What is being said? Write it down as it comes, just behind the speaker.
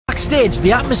Backstage,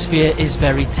 the atmosphere is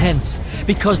very tense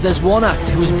because there's one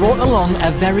act who has brought along a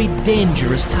very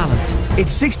dangerous talent.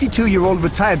 It's 62-year-old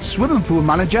retired swimming pool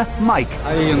manager, Mike.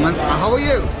 How are you, young man? How are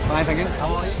you? Fine, thank you.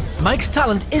 How are you? Mike's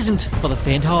talent isn't for the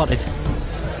faint-hearted.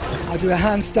 I do a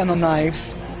handstand on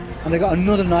knives, and I got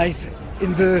another knife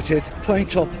inverted,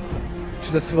 point up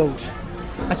to the throat.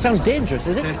 That sounds dangerous,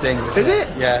 is it? It's dangerous. Is it?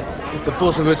 Yeah. If the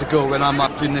buzzer were to go when I'm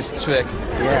doing this trick,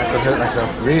 yeah, I could hurt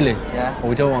myself. Really? Yeah. Well,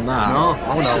 we don't want that. No.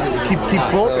 Oh no. Keep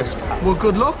focused. Well,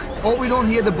 good luck. Hope we don't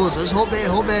hear the buzzers. Hope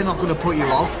they're not going to put you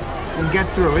off. And get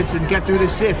through it and get through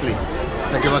this safely.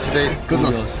 Thank you very much indeed. Good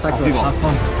luck. Thank you. Have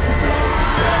fun.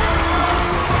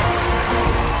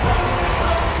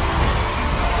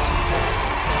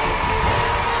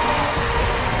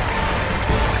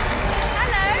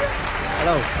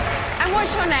 Hello, And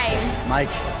what's your name? Mike.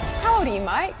 How old are you,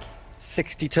 Mike?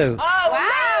 62. Oh, wow!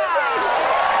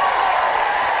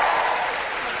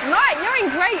 Right, you're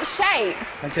in great shape.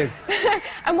 Thank you.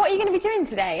 And what are you going to be doing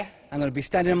today? I'm going to be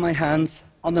standing on my hands,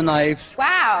 on the knives.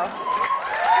 Wow.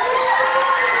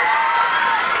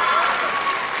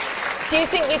 Do you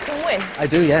think you can win? I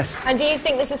do, yes. And do you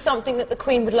think this is something that the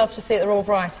Queen would love to see at the Royal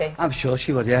Variety? I'm sure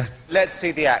she would, yeah. Let's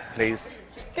see the act, please.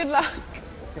 Good luck.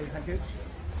 Okay, thank you.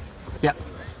 Yeah.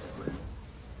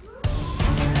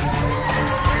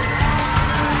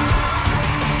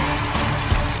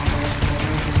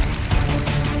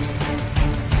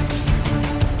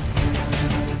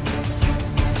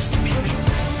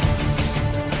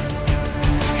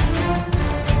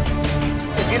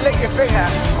 If you lick your finger,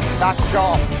 that's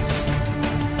sharp.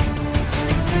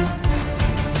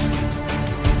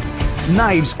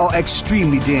 Knives are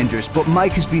extremely dangerous, but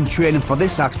Mike has been training for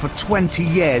this act for 20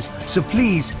 years, so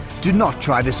please do not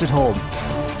try this at home.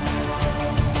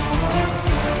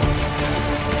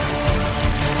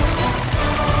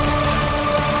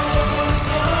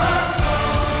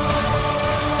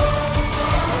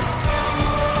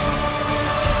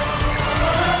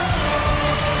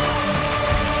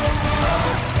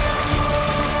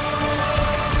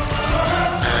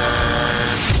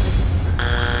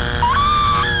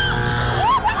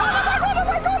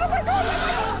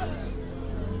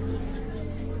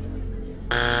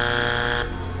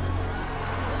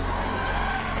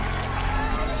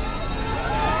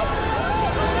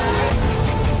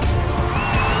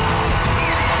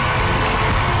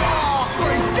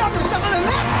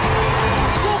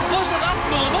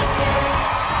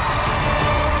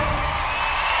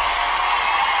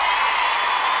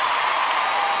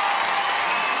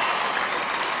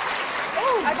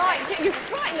 You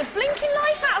frightened the blinking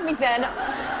life out of me then.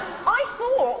 I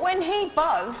thought when he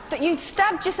buzzed that you'd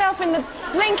stabbed yourself in the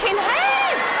blinking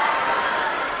head.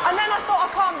 And then I thought,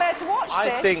 I can't bear to watch this.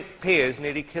 I think Piers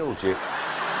nearly killed you. It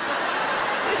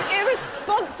was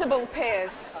irresponsible,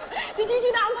 Piers. Did you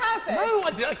do that on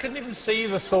purpose? No, I couldn't even see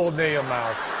the sword near your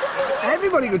mouth.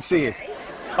 Everybody could see it.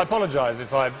 I apologise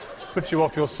if I put you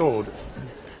off your sword.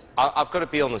 I've got to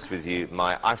be honest with you,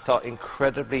 Mike. I felt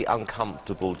incredibly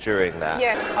uncomfortable during that.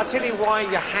 Yeah. I'll tell you why.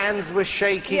 Your hands were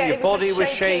shaking, Yeah, your it was body a was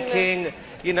shakiness. shaking.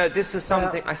 You know, this is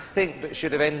something I think that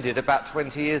should have ended about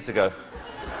 20 years ago.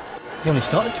 You only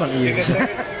started 20 years ago.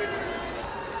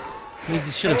 He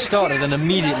should have started and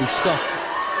immediately stopped.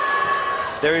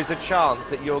 There is a chance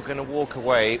that you're going to walk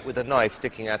away with a knife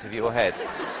sticking out of your head.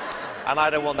 And I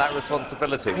don't want that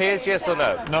responsibility. Here's yes or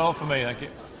no. No, for me, thank you.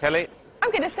 Kelly? I'm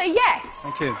going to say yes.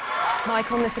 Thank you.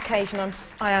 Mike, on this occasion,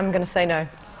 I am going to say no.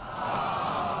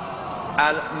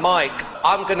 And Mike,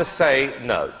 I'm going to say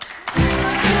no.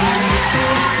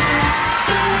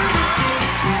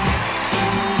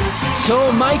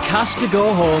 So Mike has to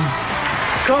go home.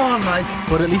 Go on, Mike.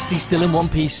 But at least he's still in one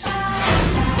piece.